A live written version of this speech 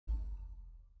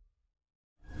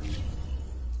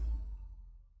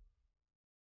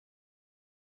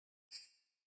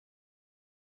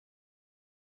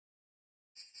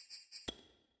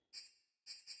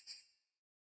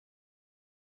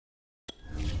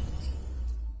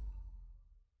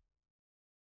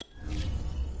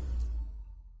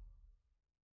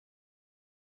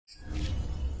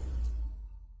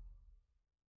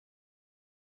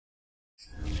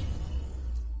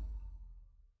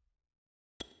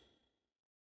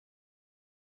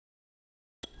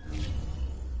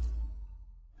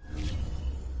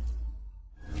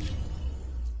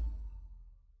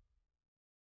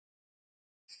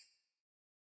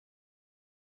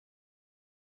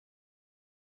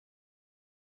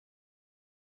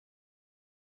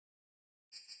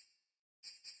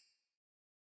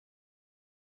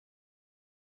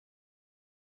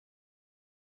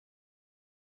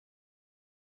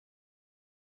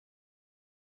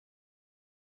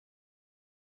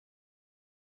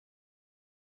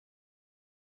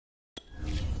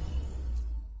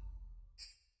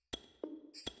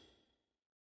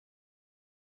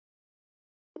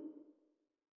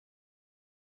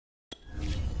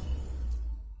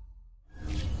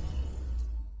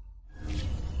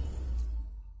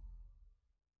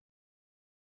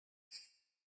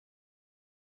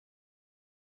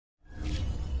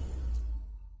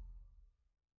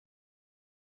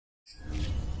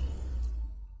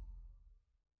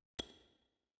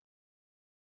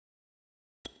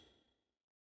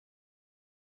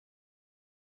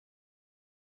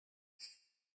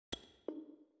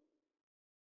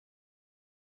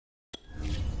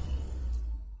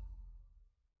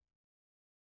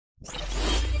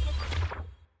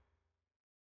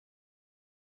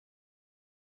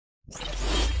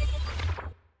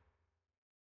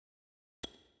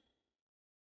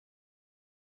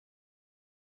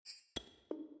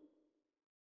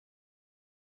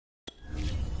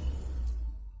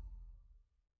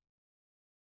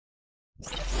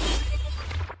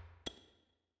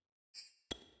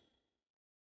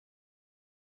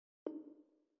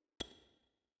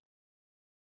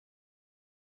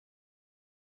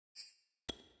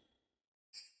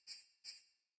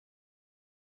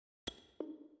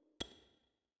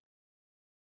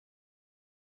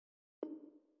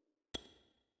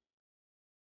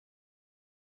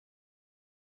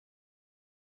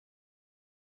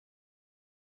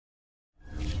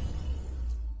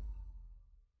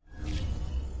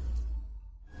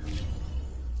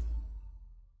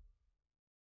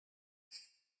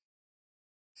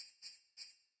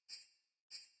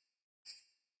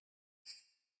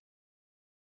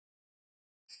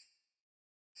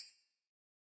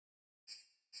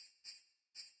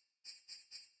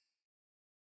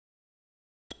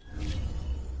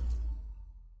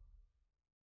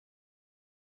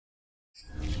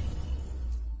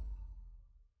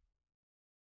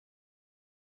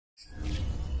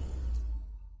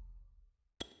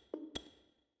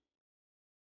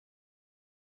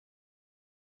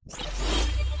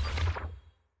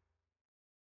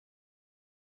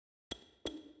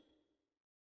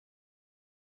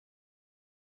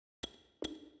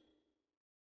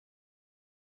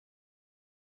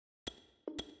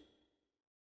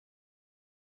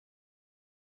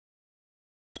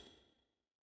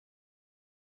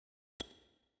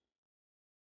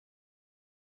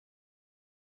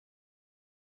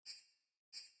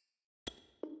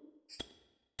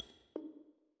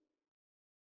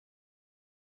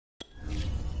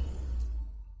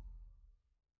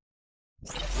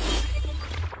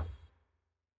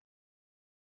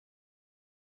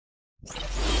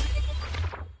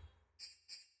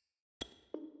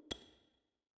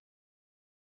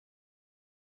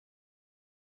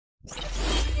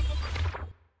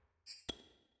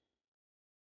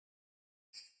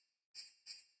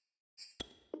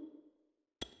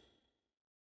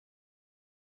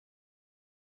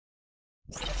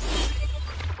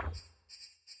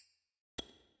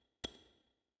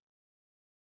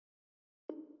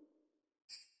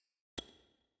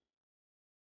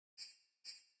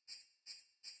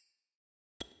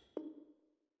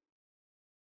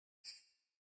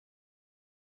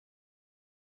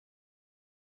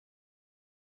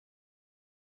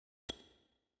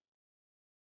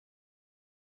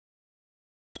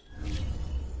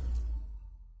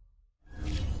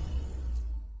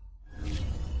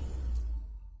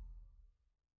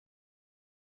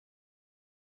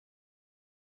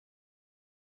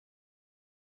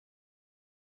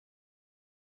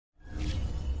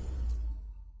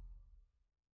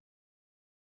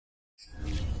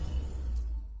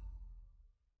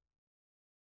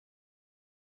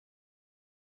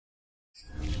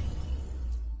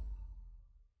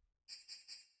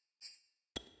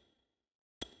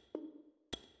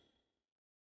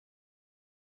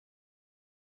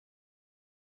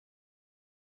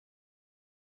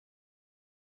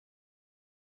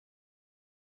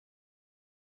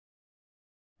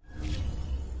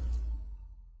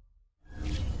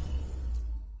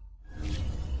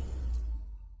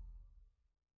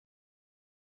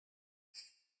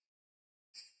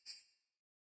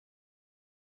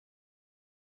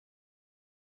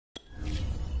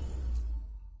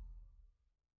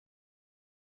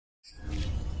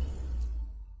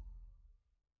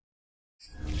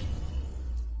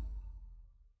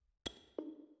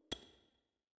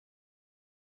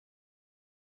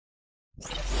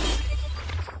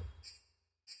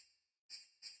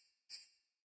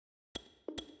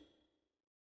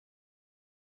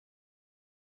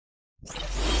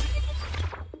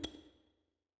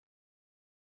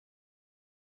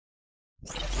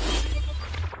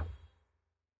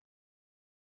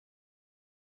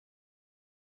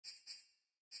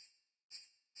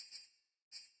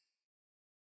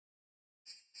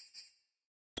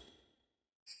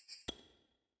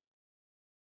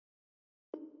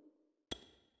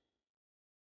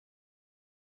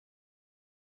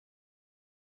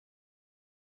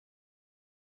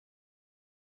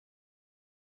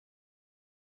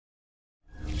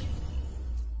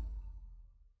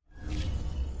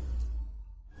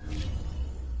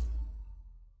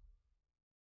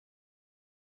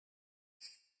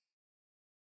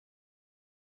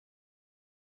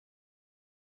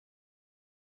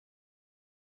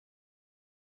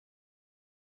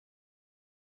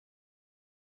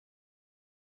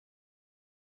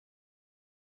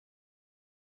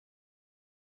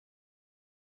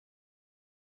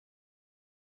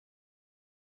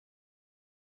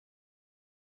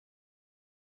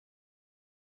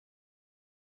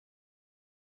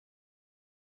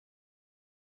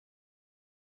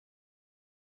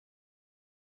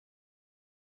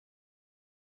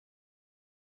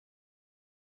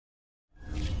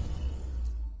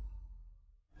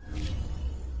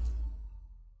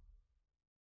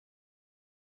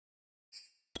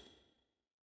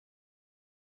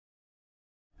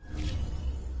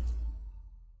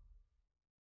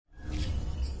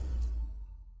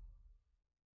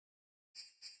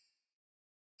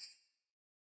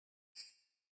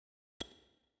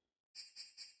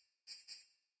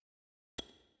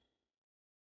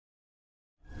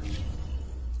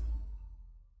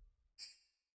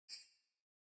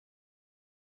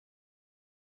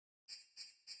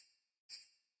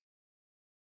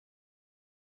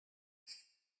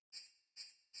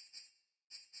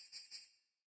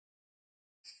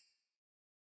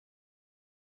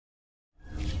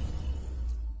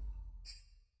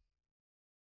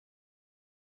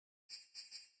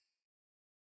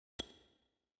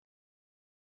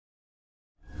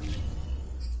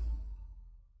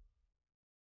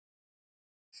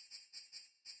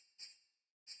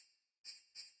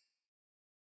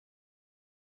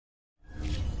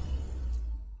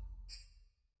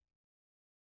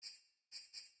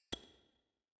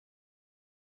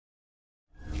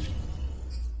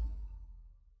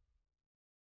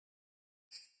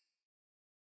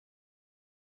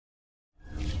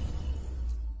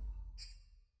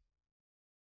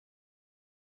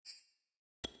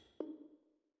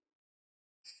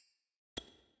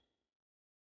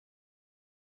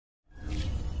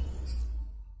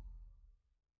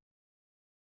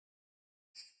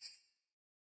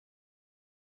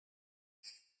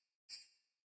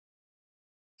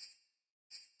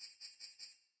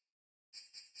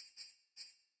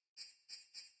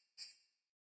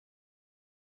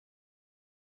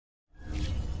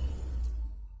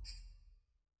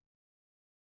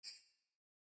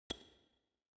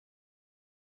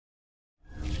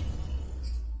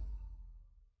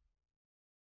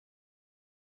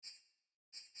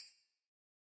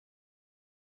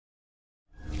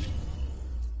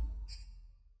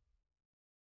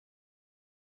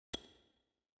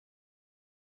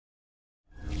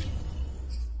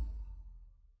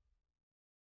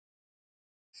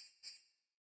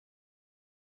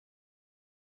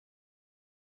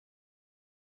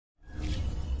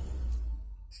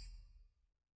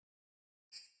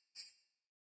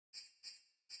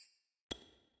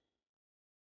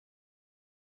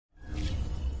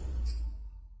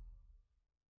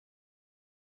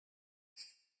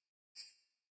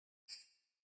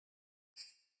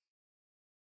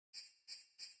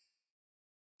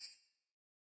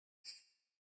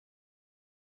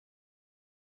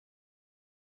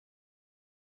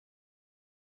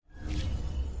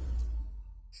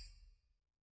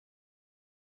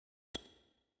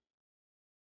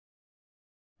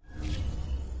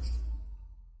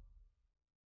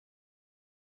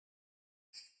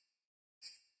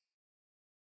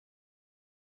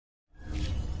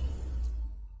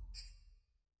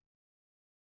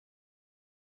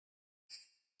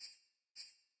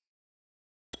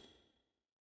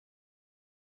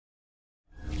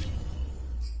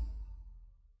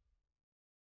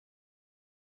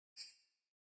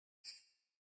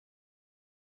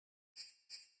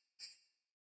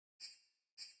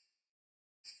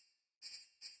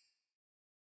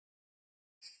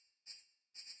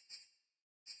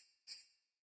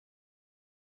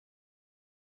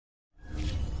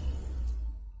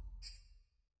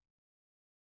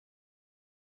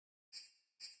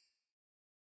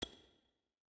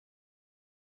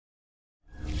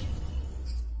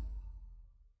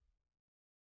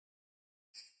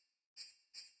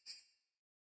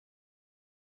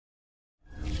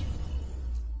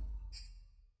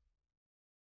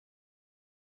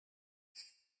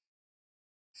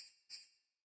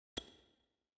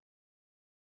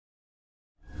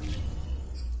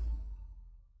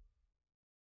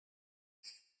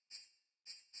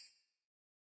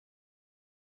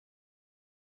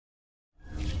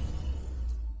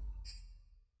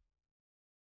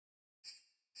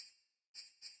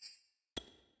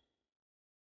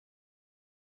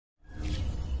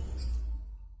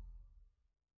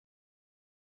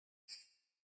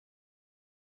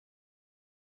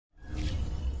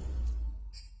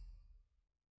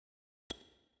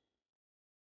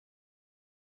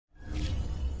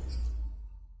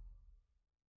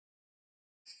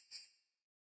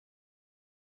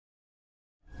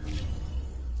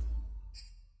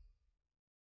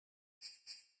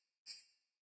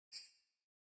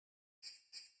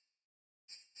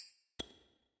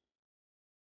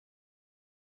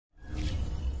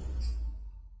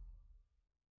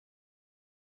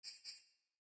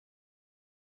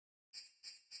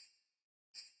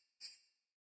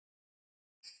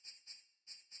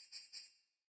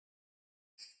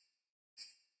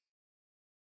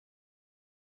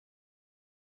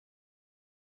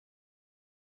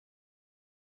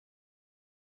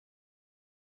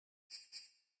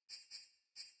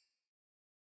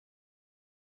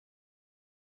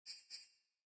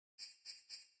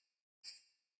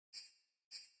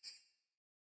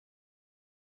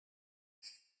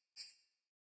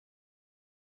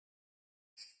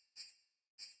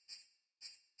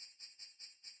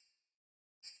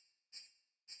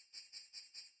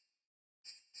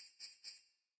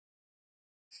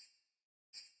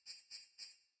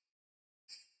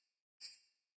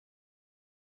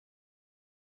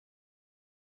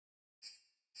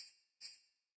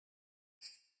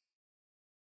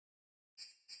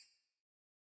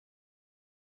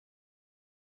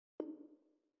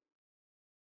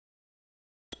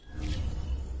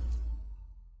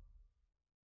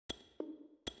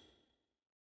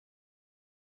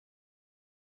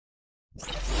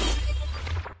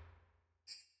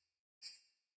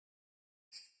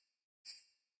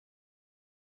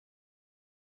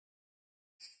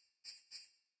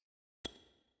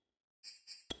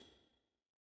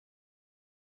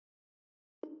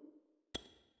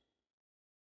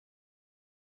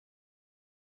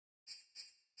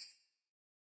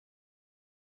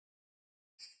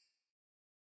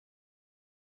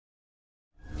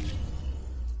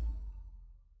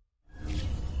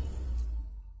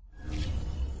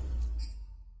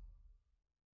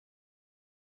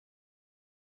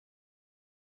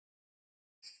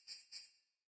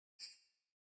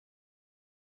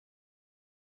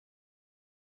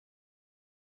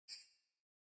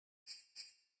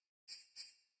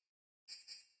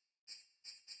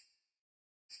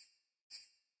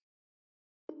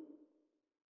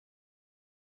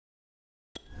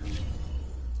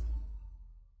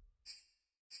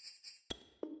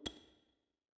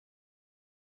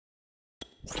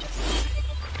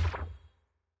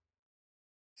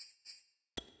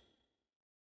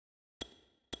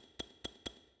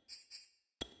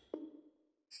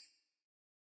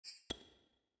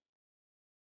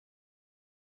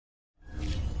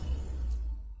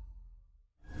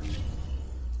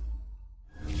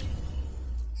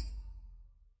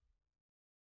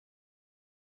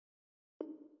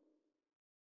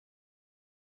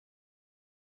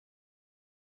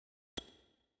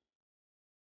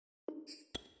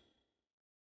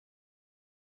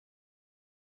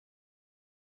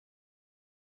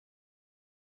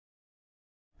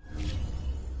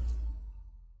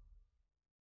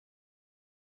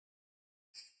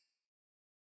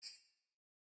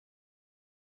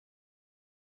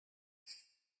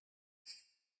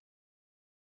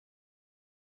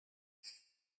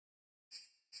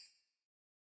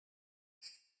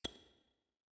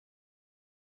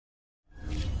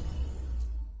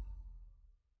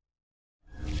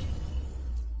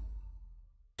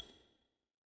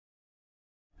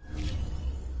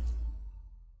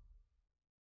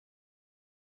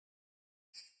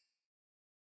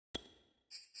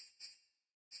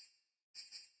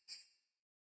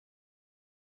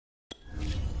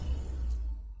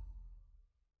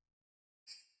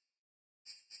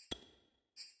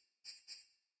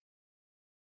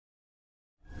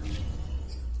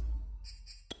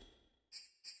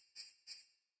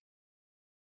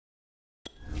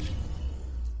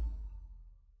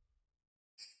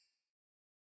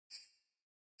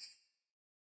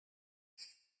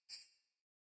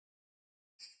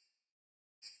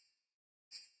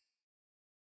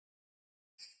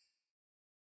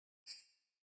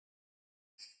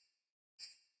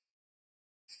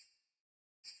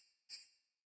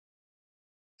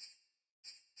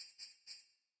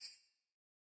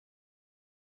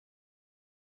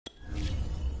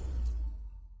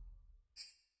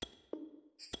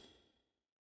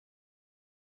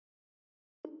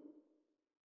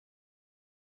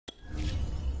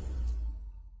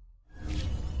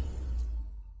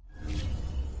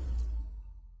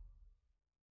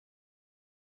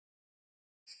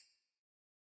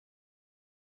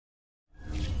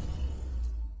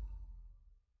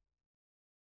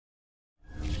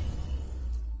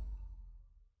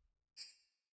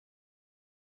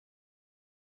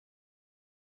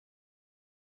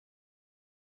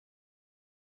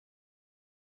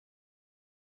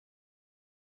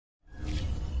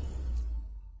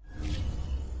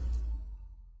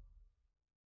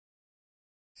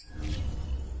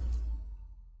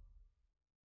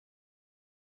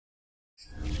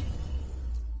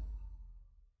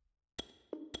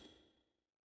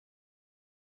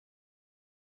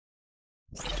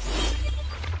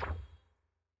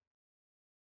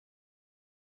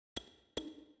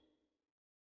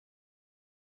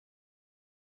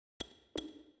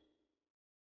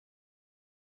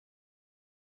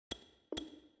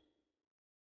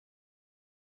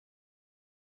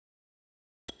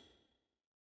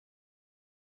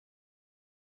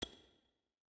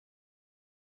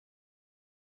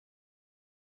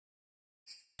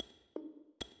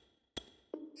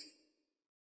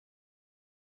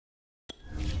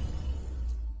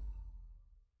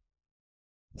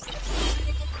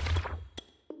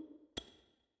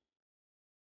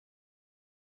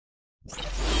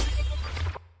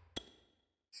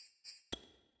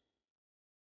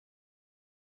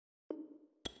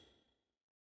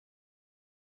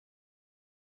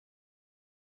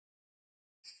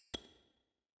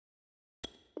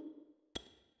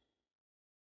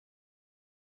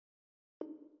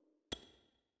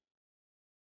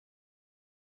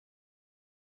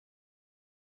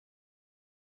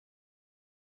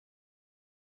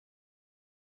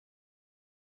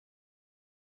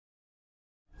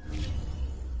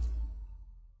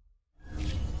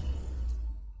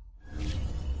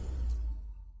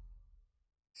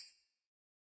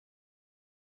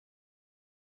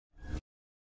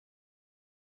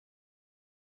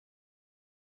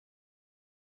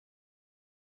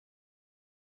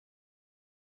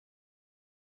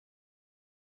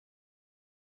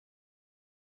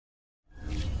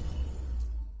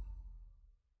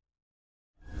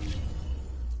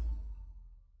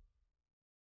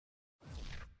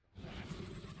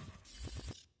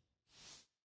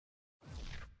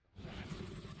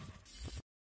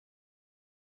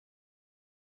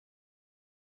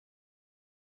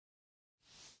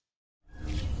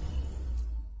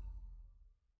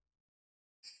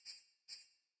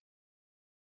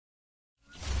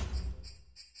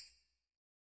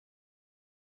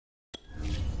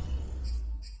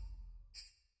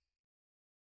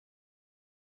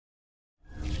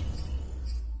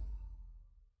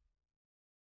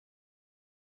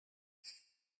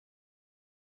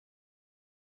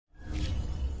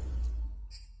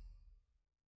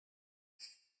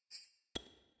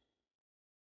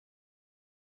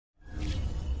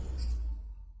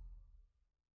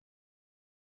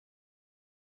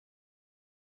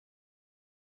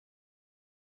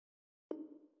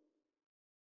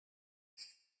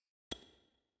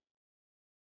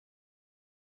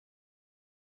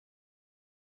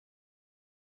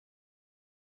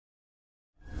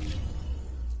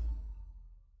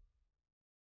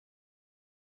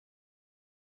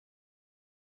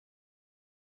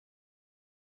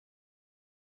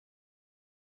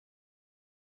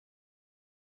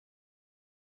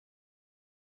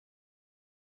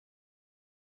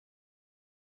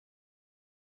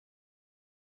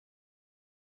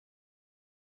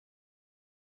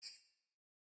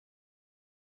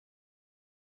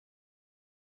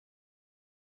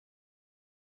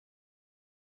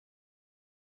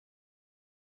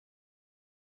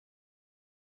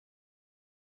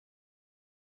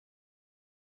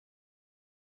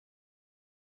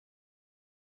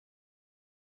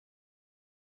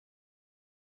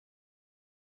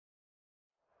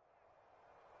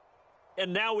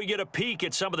and now we get a peek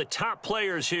at some of the top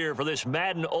players here for this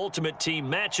Madden Ultimate Team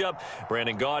matchup.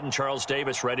 Brandon Gaudin, Charles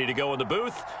Davis ready to go in the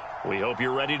booth. We hope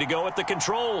you're ready to go at the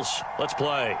controls. Let's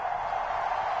play.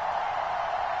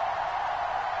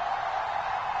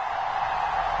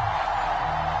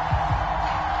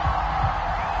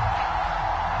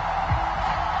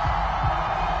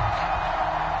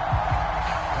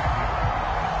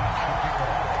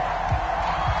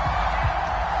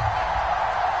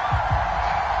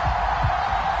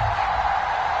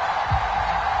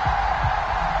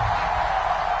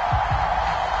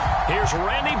 Here's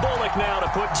Randy Bullock now to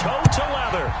put toe to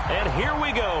leather. And here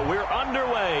we go. We're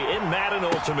underway in Madden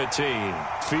Ultimate Team.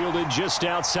 Fielded just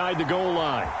outside the goal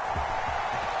line.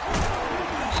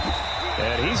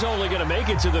 And he's only going to make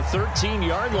it to the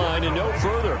 13-yard line and no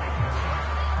further.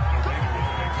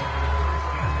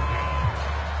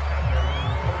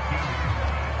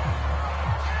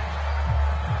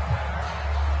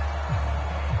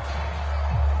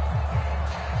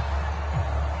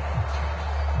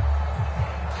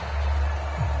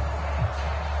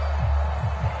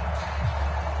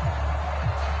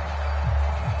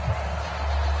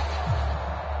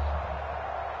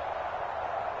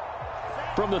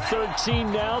 From the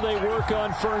 13 now, they work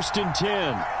on 1st and 10.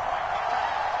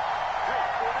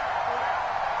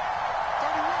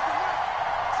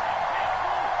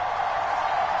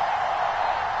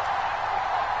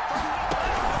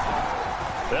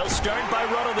 They'll start by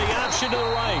running the option to the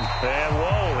right. And,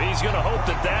 whoa, he's going to hope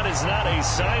that that is not a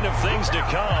sign of things to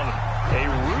come. A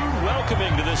rude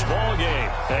welcoming to this ball game.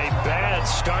 A bad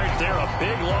start there. A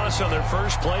big loss on their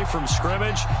first play from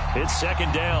scrimmage. It's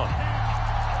 2nd down.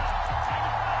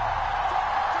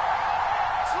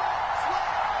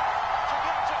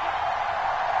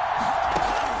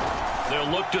 They'll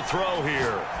look to throw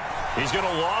here. He's going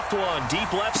to loft one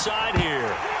deep left side here.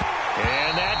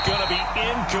 And that's going to be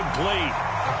incomplete.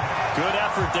 Good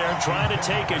effort there trying to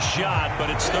take a shot, but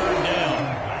it's 3rd down.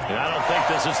 And I don't think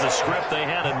this is the script they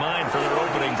had in mind for their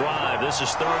opening drive. This is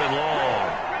 3rd and long.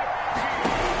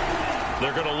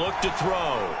 They're going to look to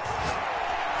throw.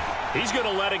 He's going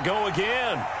to let it go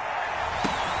again.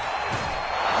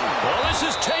 Well, this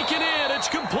is taken in. It's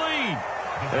complete.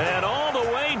 And all the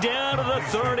way down to the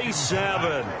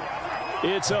 37.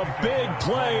 It's a big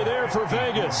play there for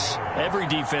Vegas. Every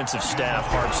defensive staff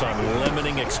harps on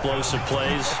limiting explosive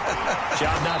plays.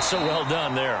 Job not so well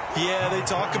done there. Yeah, they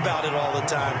talk about it all the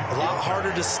time. A lot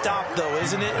harder to stop, though,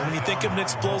 isn't it? And when you think of an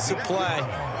explosive play,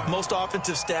 most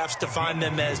offensive staffs define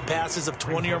them as passes of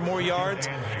 20 or more yards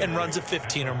and runs of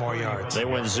 15 or more yards. They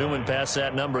went zooming past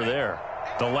that number there.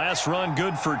 The last run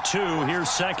good for 2. Here's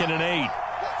 2nd and 8.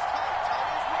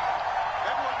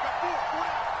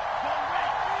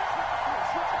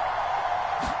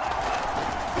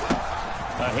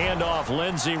 A handoff,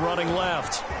 Lindsey running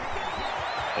left.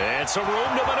 And some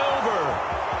room to maneuver.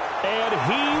 And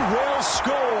he will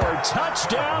score.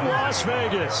 Touchdown, Las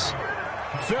Vegas.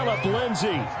 Phillip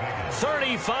Lindsey.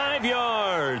 35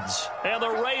 yards. And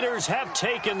the Raiders have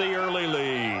taken the early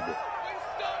lead.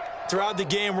 Throughout the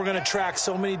game, we're going to track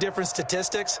so many different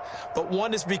statistics, but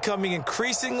one is becoming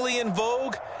increasingly in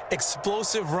vogue: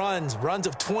 explosive runs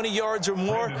of 20 yards or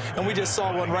more, and we just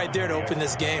saw one right there to open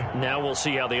this game. Now we'll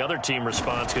see how the other team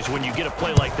responds, because when you get a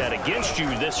play like that against you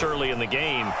this early in the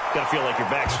game, you got to feel like your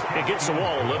back's against the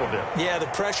wall a little bit. Yeah, the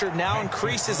pressure now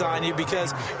increases on you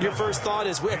because your first thought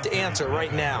is we have to answer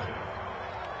right now.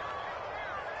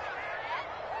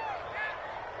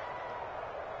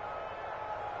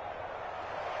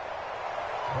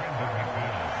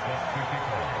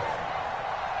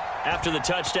 After the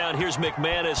touchdown, here's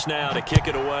McManus now to kick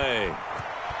it away.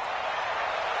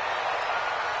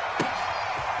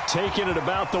 Taking it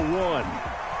about the 1.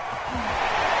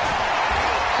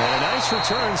 And a nice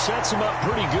return sets him up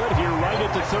pretty good here right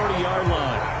at the 30-yard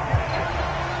line.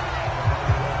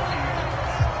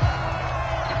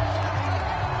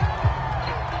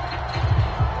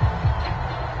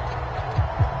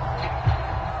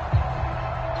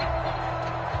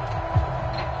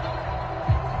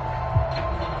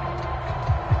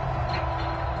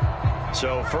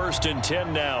 So 1st and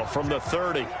 10 now from the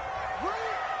 30.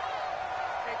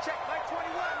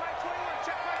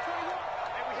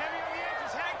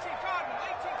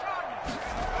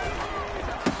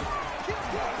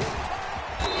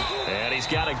 And he's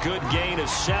got a good gain of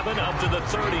 7 up to the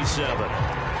 37.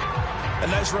 A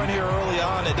nice run here early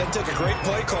on. It doesn't take a great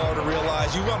play caller to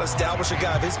realize you want to establish a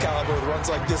guy of his caliber with runs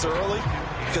like this early,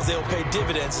 because they'll pay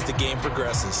dividends as the game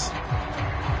progresses.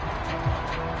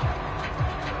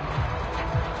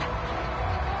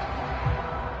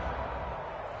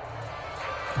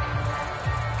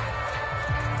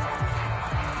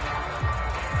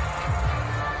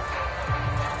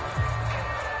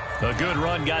 good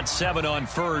run got 7 on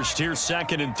first. Here's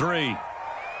 2nd and 3.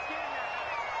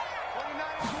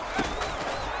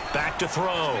 Back to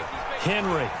throw.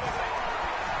 Henry.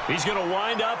 He's going to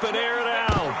wind up and air it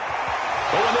out.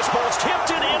 Oh, and this ball's tipped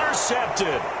and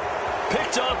intercepted.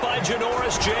 Picked up by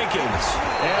Janoris Jenkins.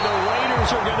 And the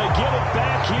Raiders are going to get it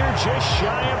back here just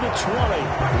shy of the 20.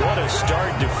 What a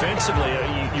start defensively.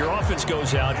 Your offense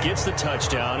goes out, gets the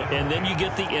touchdown, and then you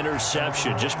get the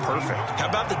interception. Just perfect. How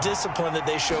about the discipline that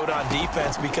they showed on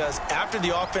defense? Because after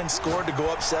the offense scored to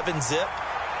go up 7-zip,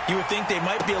 you would think they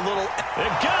might be a little... They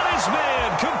got his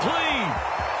man. Complete.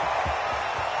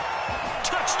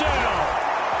 Touchdown.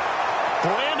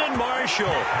 Brandon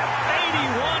Marshall,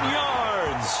 81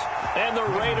 yards. And the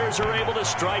Raiders are able to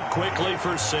strike quickly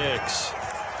for 6.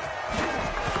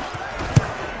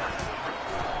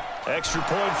 Extra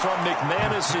point from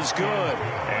McManus is good.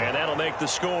 And that'll make the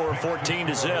score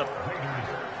 14-zip.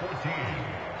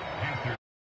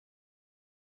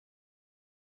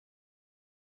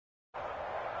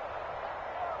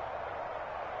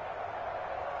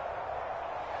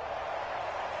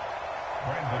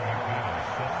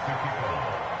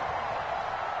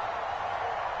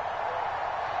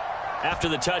 After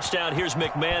the touchdown, here's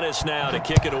McManus now to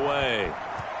kick it away.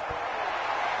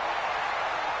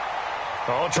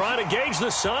 Oh, trying to gauge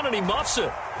the sun, and he muffs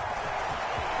it.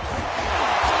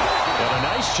 And a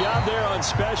nice job there on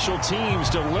special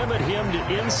teams to limit him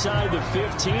to inside the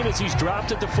 15 as he's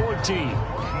dropped at the 14.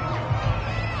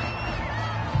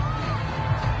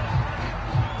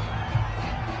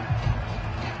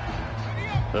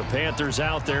 The Panthers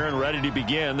out there and ready to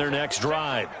begin their next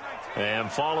drive.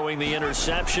 And following the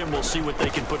interception, we'll see what they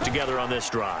can put together on this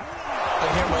drive.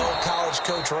 I hear my old college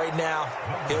coach right now.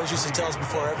 He always used to tell us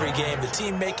before every game, the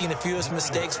team making the fewest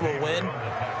mistakes will win.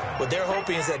 What they're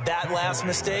hoping is that that last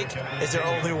mistake is their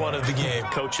only one of the game.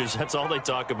 Coaches, that's all they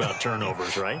talk about,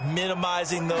 turnovers, right?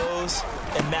 Minimizing those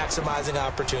and maximizing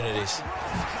opportunities.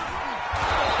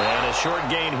 And a short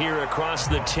gain here across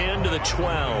the 10 to the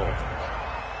 12.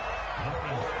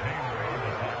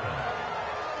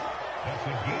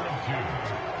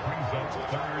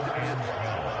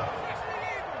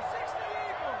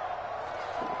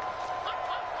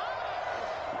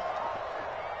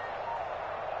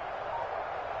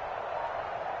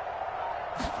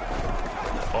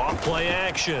 Off-play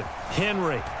action.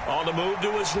 Henry on the move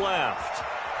to his left.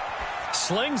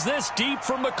 Slings this deep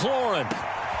from McLaurin.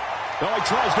 Oh, he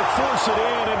tries to force it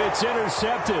in, and it's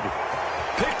intercepted.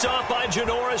 Picked off by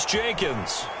Janoris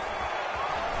Jenkins.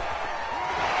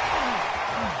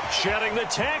 Shedding the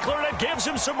tackler, and it gives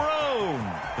him some room.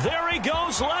 There he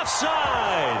goes left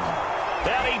side.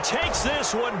 And he takes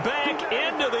this one back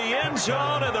into the end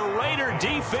zone, and the Raider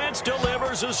defense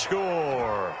delivers a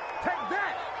score.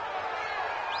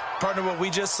 Partner, what we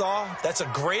just saw, that's a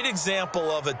great example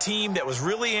of a team that was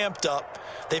really amped up.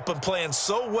 They've been playing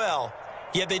so well,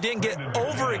 yet they didn't get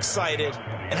overexcited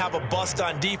and have a bust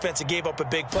on defense and gave up a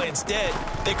big play. Instead,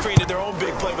 they created their own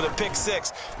big play with a pick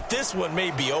six. This one may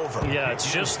be over. Yeah,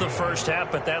 it's just the first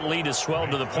half, but that lead has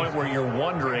swelled to the point where you're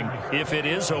wondering if it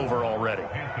is over already.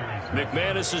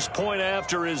 McManus's point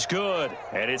after is good,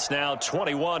 and it's now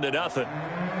 21-0.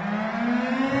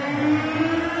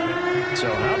 So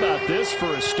how about this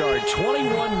for a start?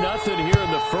 21-0 here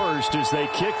in the first as they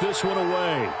kick this one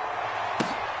away.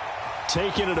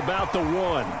 Taking it about the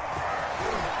 1.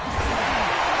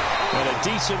 And a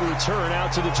decent return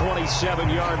out to the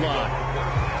 27-yard line.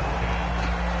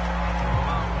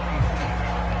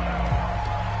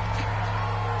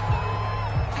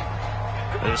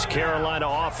 This Carolina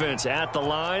offense at the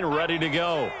line, ready to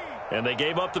go. And they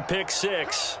gave up the pick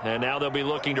six, and now they'll be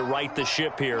looking to right the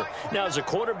ship here. Now, as a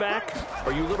quarterback,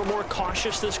 are you a little more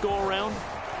cautious this go-around?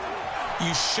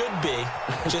 You should be,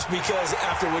 just because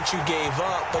after what you gave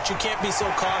up, but you can't be so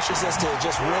cautious as to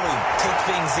just really take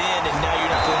things in, and now you're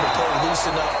not going to play loose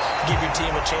enough to give your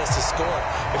team a chance to score.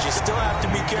 But you still have to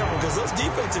be careful, because those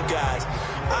defensive guys,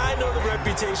 I know the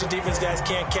reputation defense guys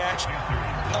can't catch.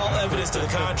 All evidence to the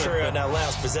contrary on that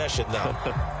last possession, though.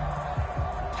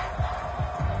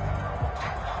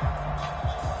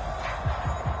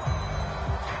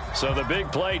 So the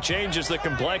big play changes the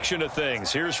complexion of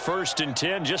things. Here's 1st and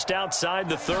 10 just outside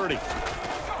the 30.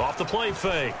 Off the play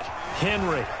fake.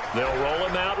 Henry. They'll roll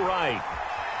him out right.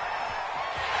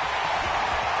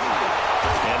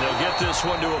 And they'll get this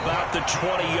one to about the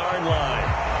 20-yard line.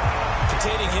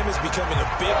 Containing him is becoming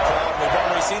a big problem. We've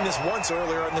already seen this once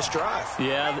earlier on this drive.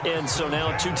 Yeah, and so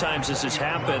now 2 times this has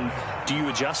happened. Do you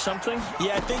adjust something?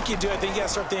 Yeah, I think you do. I think you got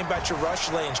to start thinking about your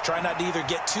rush lanes. Try not to either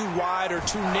get too wide or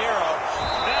too narrow.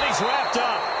 And he's wrapped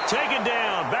up. Taken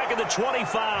down. Back at the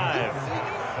 25.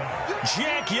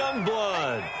 Jack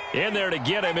Youngblood in there to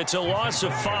get him. It's a loss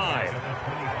of 5.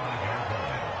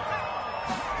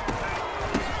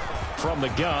 From the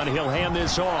gun, he'll hand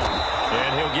this off.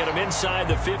 And he'll get him inside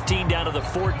the 15 down to the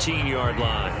 14-yard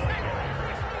line.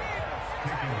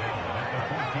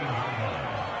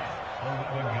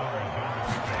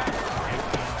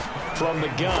 From the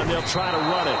gun, they'll try to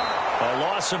run it. A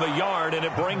loss of a yard, and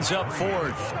it brings up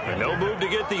 4th. And no move to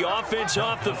get the offense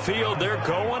off the field. They're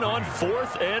going on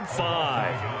 4th and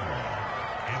 5.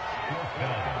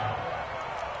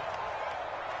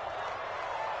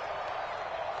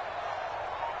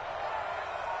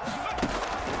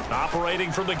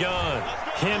 Operating from the gun,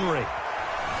 Henry.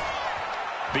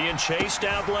 Being chased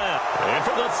out left. And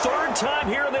for the 3rd time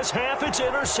here in this half, it's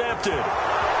intercepted.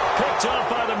 Picked up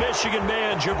by the Michigan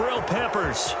man, Jabril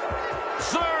Peppers.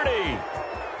 30.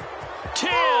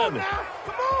 10.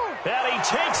 And he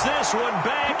takes this one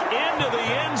back into the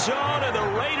end zone, and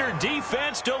the Raider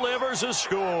defense delivers a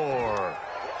score.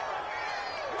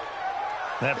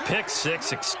 That pick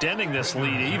 6 extending this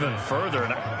lead even further.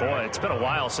 And boy, it's been a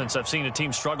while since I've seen a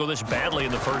team struggle this badly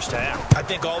in the first half. I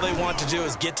think all they want to do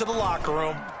is get to the locker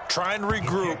room, try and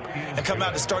regroup, and come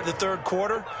out to start the 3rd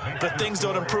quarter. But if things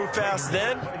don't improve fast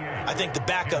then, I think the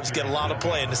backups get a lot of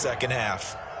play in the second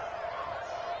half.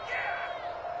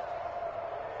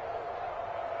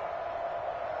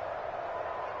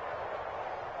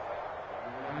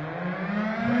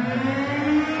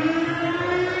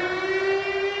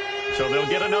 So they'll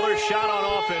get another shot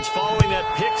on offense following that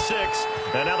pick 6.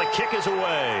 And now the kick is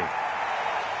away.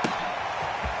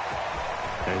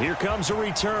 And here comes a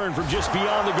return from just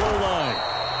beyond the goal line.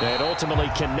 And ultimately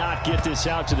cannot get this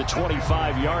out to the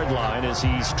 25-yard line as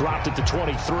he's dropped at the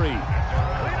 23.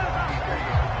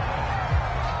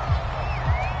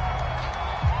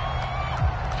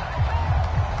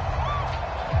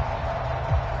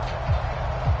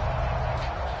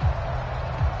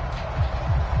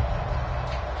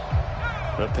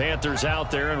 The Panthers out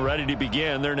there and ready to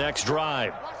begin their next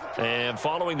drive. And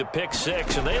following the pick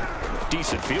 6, and they have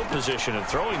decent field position in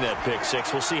throwing that pick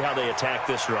 6. We'll see how they attack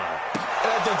this drive.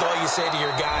 And I think all you say to your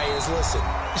guy is, listen,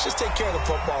 let's just take care of the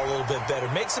football a little bit better.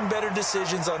 Make some better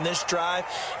decisions on this drive,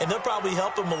 and they'll probably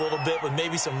help him a little bit with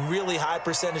maybe some really high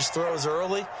percentage throws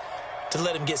early to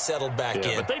let him get settled back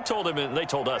in. But they told him and they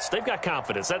told us they've got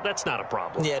confidence. That's not a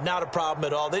problem. Yeah, not a problem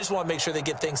at all. They just want to make sure they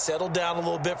get things settled down a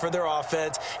little bit for their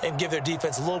offense and give their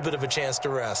defense a little bit of a chance to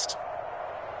rest.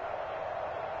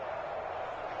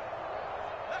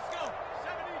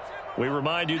 We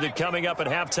remind you that coming up at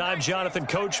halftime, Jonathan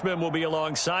Coachman will be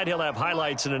alongside. He'll have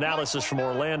highlights and analysis from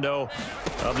Orlando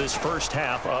of this first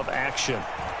half of action.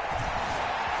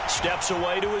 Steps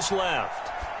away to his left.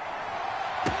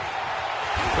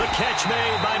 The catch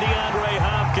made by DeAndre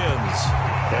Hopkins.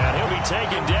 And he'll be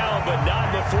taken down, but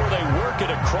not before they work it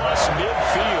across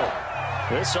midfield.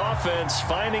 This offense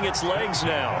finding its legs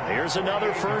now. Here's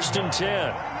another 1st and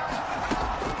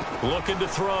 10. Looking to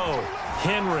throw.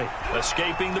 Henry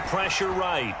escaping the pressure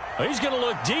right. He's going to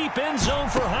look deep end zone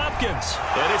for Hopkins.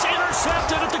 And it's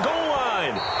intercepted at the goal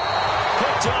line.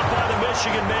 Picked up by the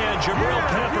Michigan man, Jabril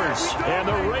Peppers. And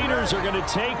the Raiders are going to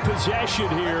take possession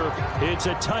here. It's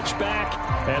a touchback,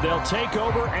 and they'll take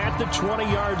over at the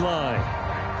 20-yard line.